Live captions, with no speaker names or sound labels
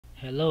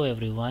Hello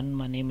everyone,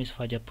 my name is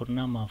Fajar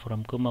Purnama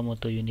from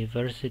Kumamoto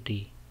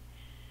University.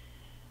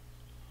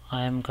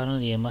 I am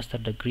currently a master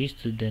degree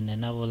student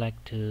and I would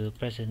like to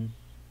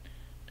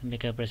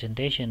make a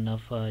presentation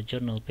of a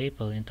journal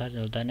paper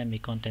entitled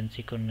Dynamic Content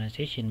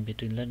Synchronization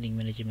Between Learning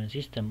Management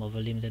System over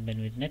Limited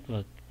Bandwidth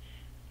Network.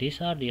 These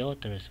are the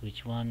authors,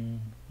 which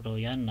one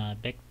Royana,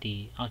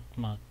 Bekti,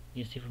 Akmak,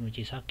 Yusuf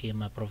Michisaki, and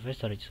my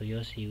professor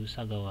Tsuyoshi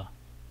Usagawa.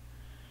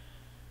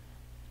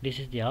 This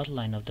is the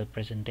outline of the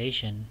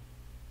presentation.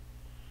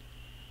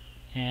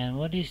 And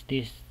what is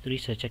this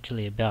research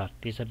actually about?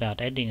 It's about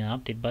adding an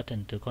update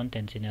button to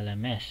contents in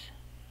LMS.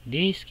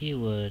 These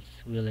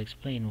keywords will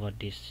explain what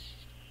this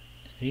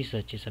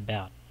research is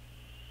about.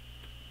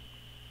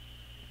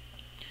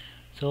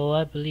 So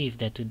I believe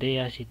that today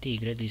ICT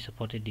greatly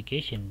support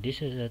education.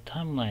 This is a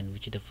timeline,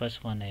 which the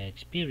first one I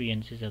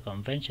experienced is a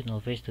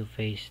conventional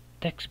face-to-face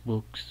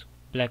textbooks,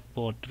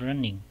 blackboard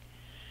running.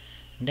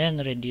 Then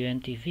radio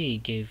and TV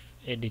gave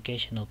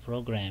educational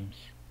programs.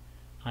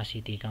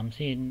 ICT comes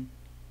in,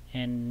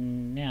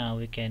 and now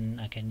I can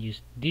use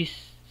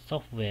these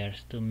softwares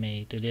to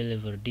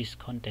deliver these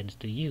contents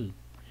to you.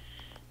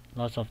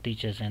 Lots of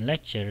teachers and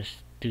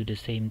lecturers do the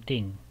same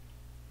thing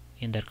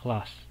in their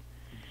class.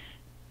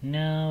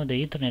 Now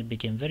the internet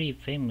became very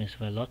famous,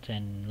 where lots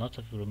and lots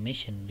of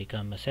information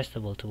become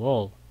accessible to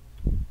all.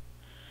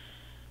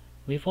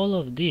 With all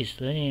of this,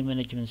 learning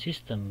management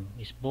system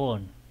is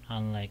born.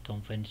 Unlike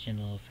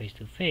conventional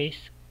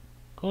face-to-face,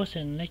 courses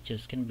and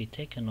lectures can be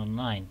taken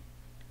online.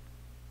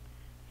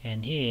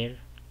 And here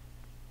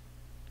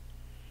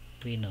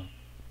we know.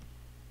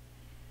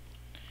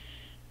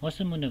 What's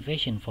the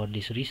motivation for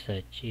this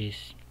research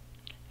is,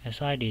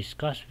 as I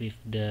discussed with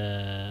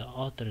the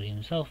author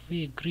himself,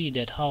 we agree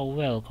that how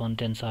well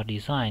contents are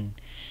designed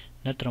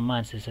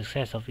determines the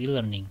success of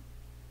e-learning.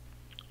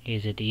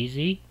 Is it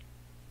easy?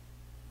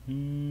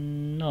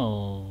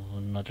 No,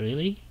 not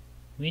really.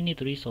 We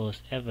need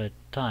resource, effort,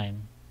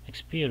 time,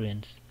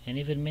 experience, and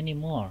even many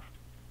more.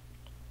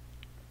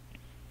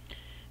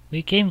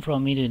 We came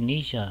from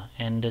Indonesia,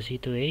 and the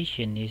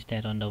situation is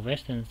that on the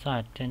western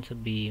side tends to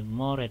be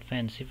more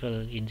advanced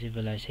in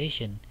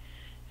civilization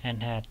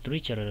and had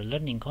richer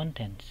learning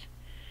contents.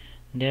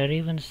 There are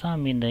even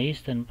some in the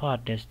eastern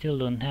part that still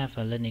don't have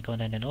a learning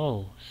content at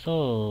all.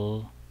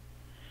 So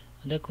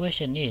the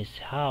question is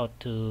how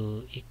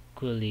to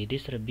equally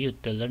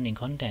distribute the learning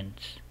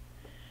contents,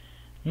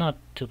 not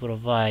to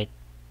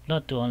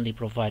only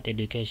provide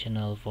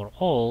educational for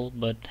all,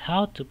 but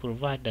how to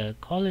provide a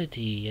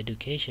quality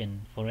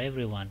education for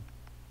everyone.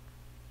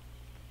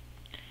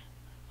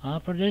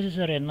 Our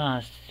predecessor and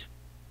us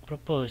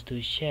proposed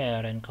to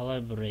share and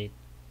collaborate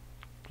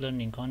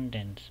learning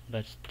contents,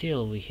 but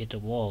still we hit a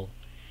wall,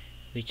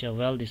 which a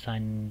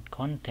well-designed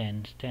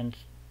content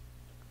tends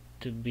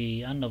to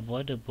be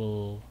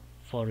unavoidable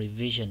for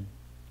revision.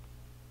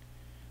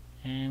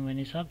 And when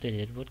it's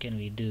updated, what can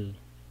we do?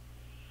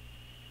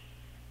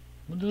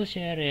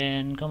 Moodleshare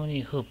and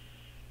Communityhub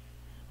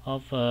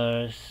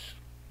offers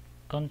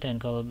content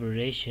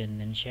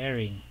collaboration and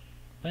sharing,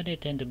 but they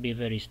tend to be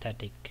very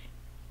static.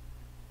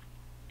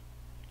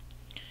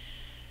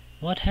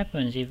 What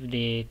happens if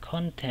the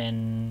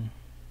content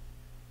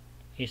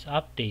is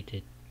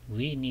updated?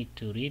 We need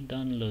to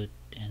re-download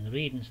and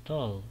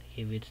reinstall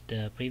if it's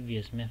the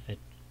previous method.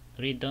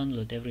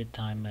 Re-download every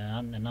time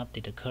an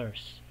update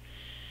occurs,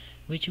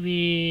 which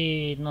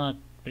we not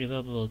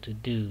preferable to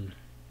do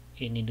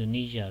in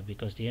Indonesia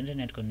because the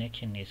internet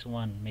connection is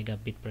 1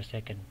 megabit per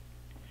second.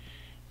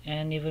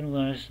 And even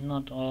worse,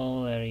 not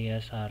all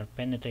areas are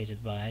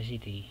penetrated by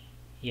ICT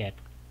yet.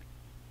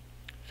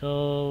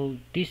 So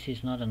this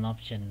is not an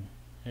option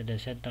at the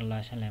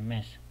centralized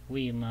LMS.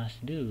 We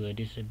must do a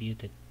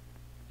distributed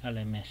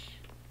LMS.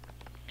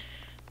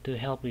 To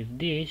help with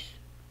this,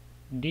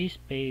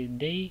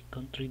 they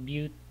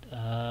contribute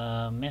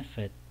a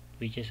method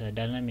which is a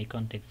dynamic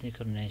content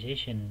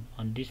synchronization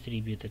on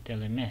distributed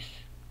LMS.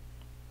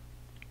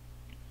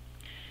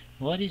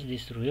 What is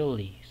this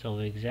really? So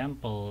for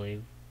example,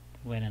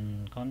 when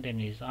a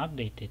content is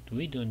updated,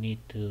 we don't need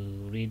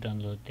to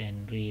re-download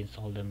and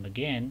reinstall them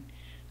again.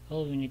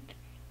 All we need to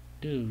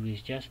do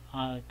is just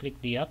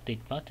click the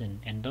update button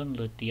and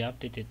download the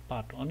updated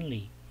part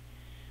only,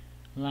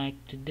 like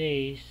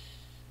today's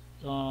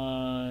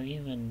or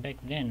even back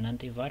then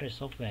antivirus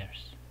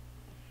softwares.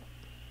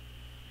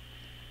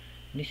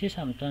 This is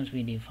sometimes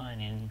we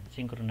define in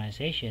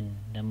synchronization.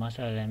 The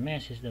master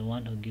LMS is the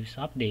one who gives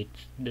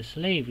updates. The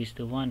slave is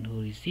the one who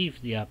receives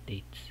the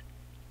updates.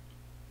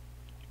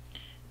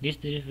 This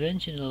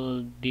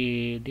differential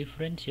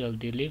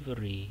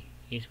delivery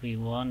is we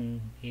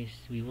want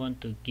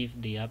to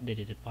give the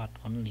updated part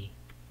only.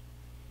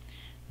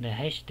 The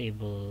hash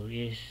table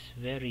is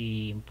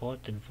very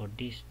important for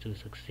this to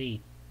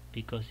succeed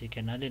because you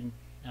can again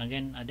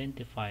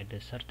identify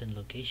the certain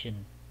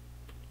location.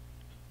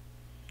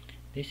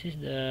 This is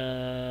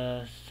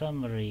the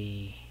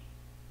summary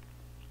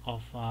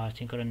of our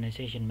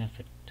synchronization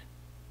method.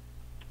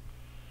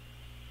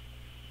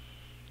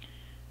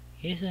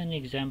 Here's an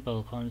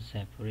example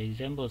concept. For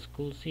example,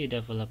 school C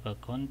develop a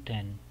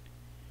content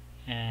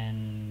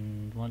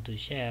and want to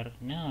share,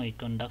 now it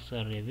conducts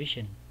a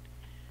revision.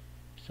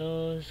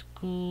 So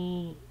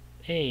school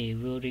A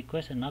will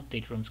request an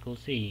update from school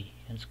C,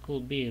 and school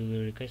B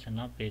will request an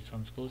update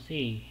from school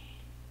C,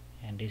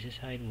 and this is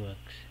how it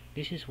works.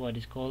 This is what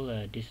is called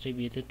a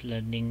distributed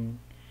learning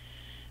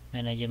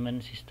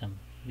management system,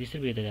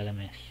 distributed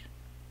LMS.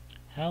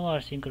 How our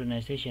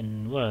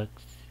synchronization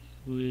works,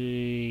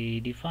 we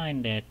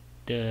define that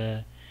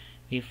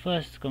we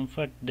first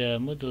convert the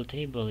Moodle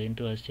table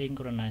into a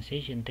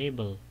synchronization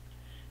table,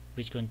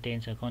 which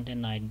contains a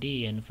content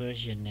ID and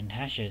version and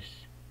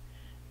hashes.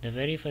 The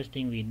very first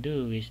thing we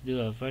do is do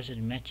a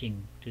version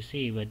matching to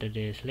see whether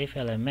the slave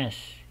LMS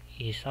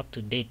is up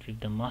to date with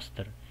the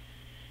master.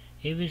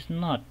 If it's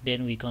not,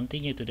 then we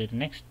continue to the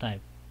next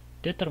type,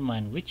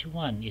 determine which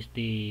one is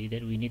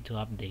that we need to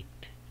update,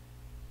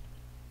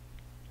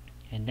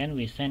 and then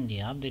we send the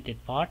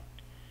updated part,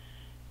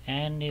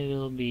 and it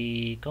will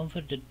be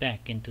converted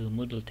back into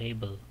Moodle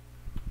table.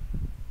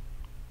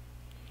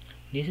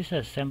 This is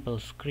a sample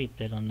script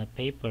that on the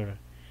paper,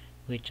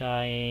 which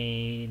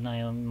in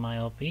my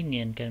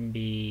opinion can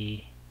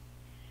be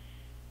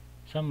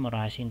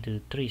summarized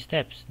into 3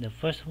 steps. The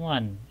first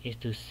one is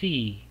to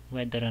see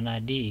whether an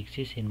ID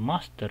exists in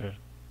master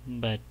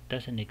but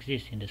doesn't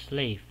exist in the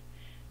slave,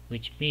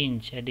 which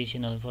means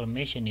additional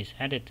information is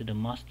added to the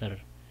master.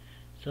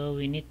 So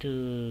we need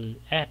to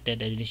add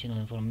that additional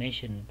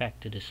information back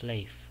to the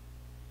slave.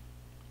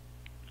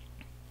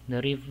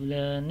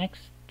 The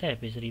next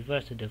step is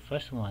reverse to the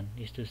first one,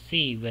 is to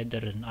see whether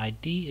an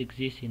ID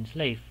exists in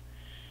slave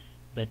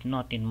but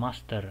not in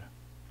master.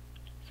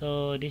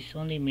 So this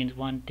only means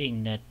one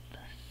thing, that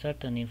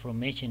certain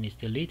information is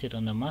deleted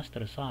on the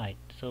master side,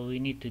 so we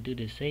need to do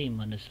the same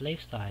on the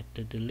slave side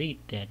to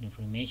delete that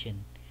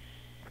information.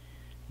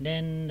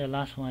 Then the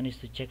last one is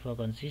to check for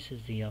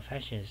consistency of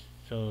hashes.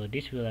 So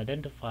this will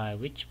identify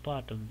which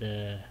part of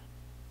the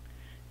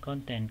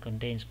content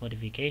contains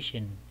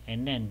modification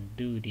and then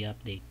do the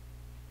update.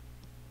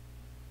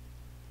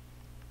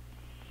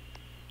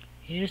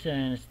 Here's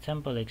a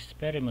sample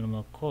experiment of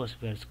a course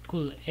where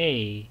school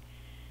A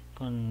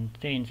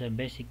contains a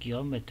basic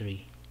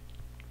geometry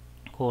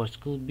course.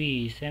 School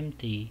B is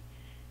empty.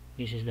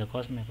 This is the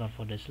course method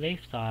for the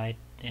slave side,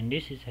 and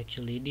this is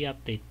actually the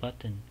update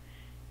button.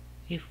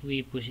 If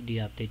we push the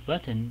update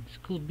button,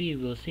 school B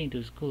will sync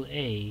to school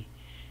A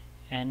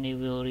and it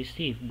will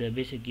receive the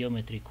basic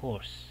geometry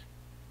course.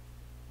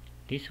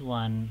 This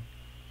one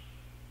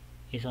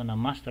is on the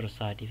master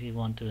side if you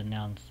want to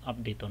announce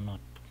update or not.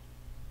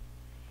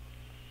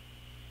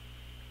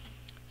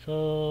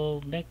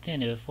 So back then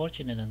they were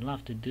fortunate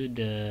enough to do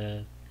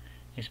the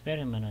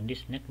experiment on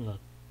this network.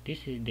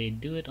 They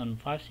do it on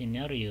 5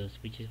 scenarios,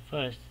 which is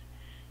first,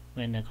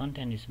 when the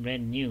content is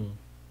brand new,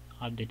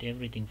 update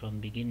everything from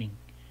beginning.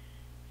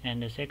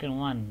 And the second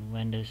one,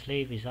 when the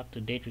slave is up to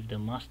date with the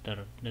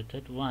master. The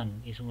third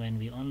one is when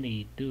we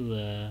only do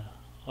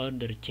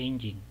order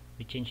changing,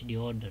 we change the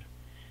order.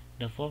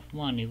 The fourth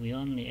one is we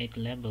only add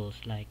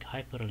labels like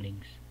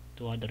hyperlinks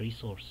to other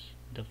resource.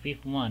 The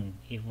fifth one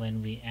is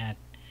when we add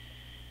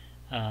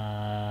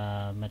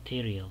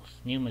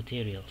new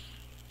materials,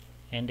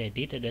 and they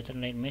did a data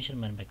rate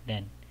measurement back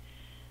then.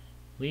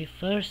 We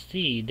first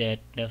see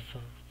that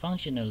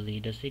functionally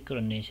the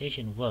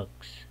synchronization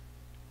works.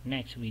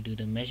 Next we do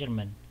the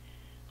measurement.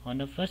 On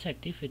the first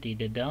activity,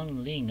 the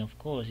downlink of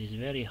course is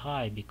very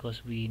high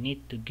because we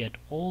need to get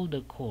all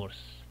the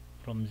course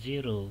from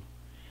 0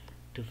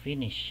 to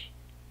finish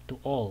to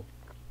all.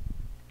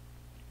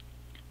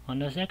 On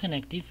the second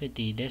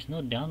activity, there's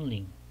no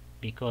downlink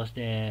because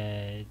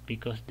the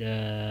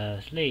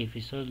slave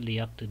is already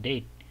up to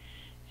date,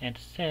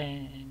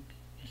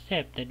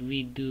 except that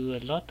we do a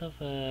lot of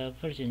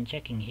version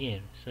checking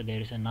here, so there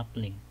is an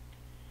uplink.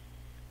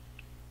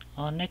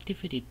 On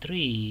activity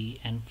 3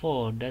 and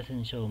 4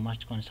 doesn't show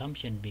much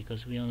consumption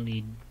because we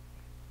only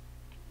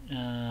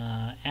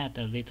add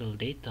a little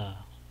data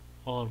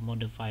or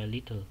modify a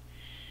little,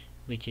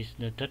 which is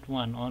the third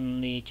one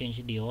only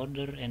change the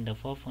order, and the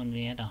fourth one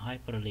we add a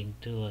hyperlink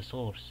to a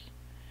source.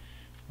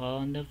 While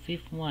on the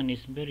fifth one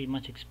is very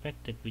much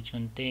expected, which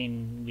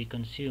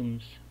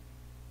consumes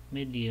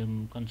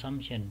medium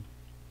consumption,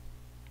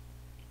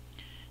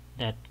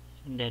 that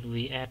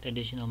we add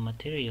additional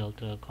material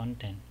to a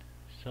content.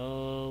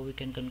 So we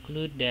can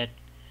conclude that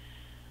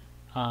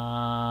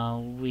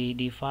we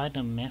define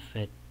a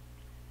method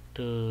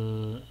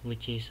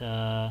which is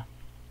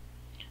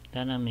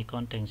dynamic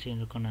content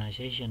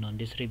synchronization on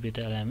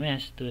distributed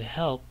LMS to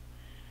help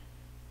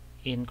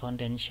in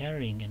content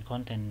sharing and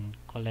content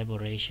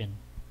collaboration.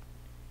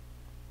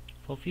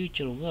 For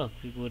future work,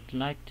 we would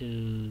like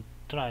to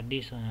try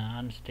this on an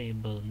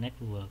unstable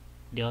network,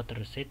 the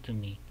author said to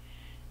me,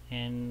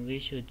 and we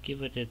should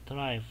give it a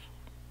try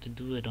to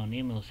do it on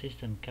email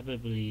system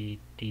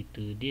capability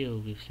to deal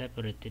with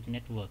separated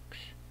networks.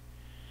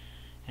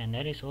 And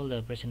that is all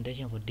the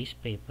presentation for this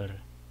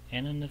paper,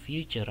 and in the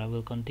future I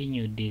will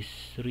continue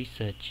this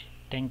research.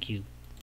 Thank you.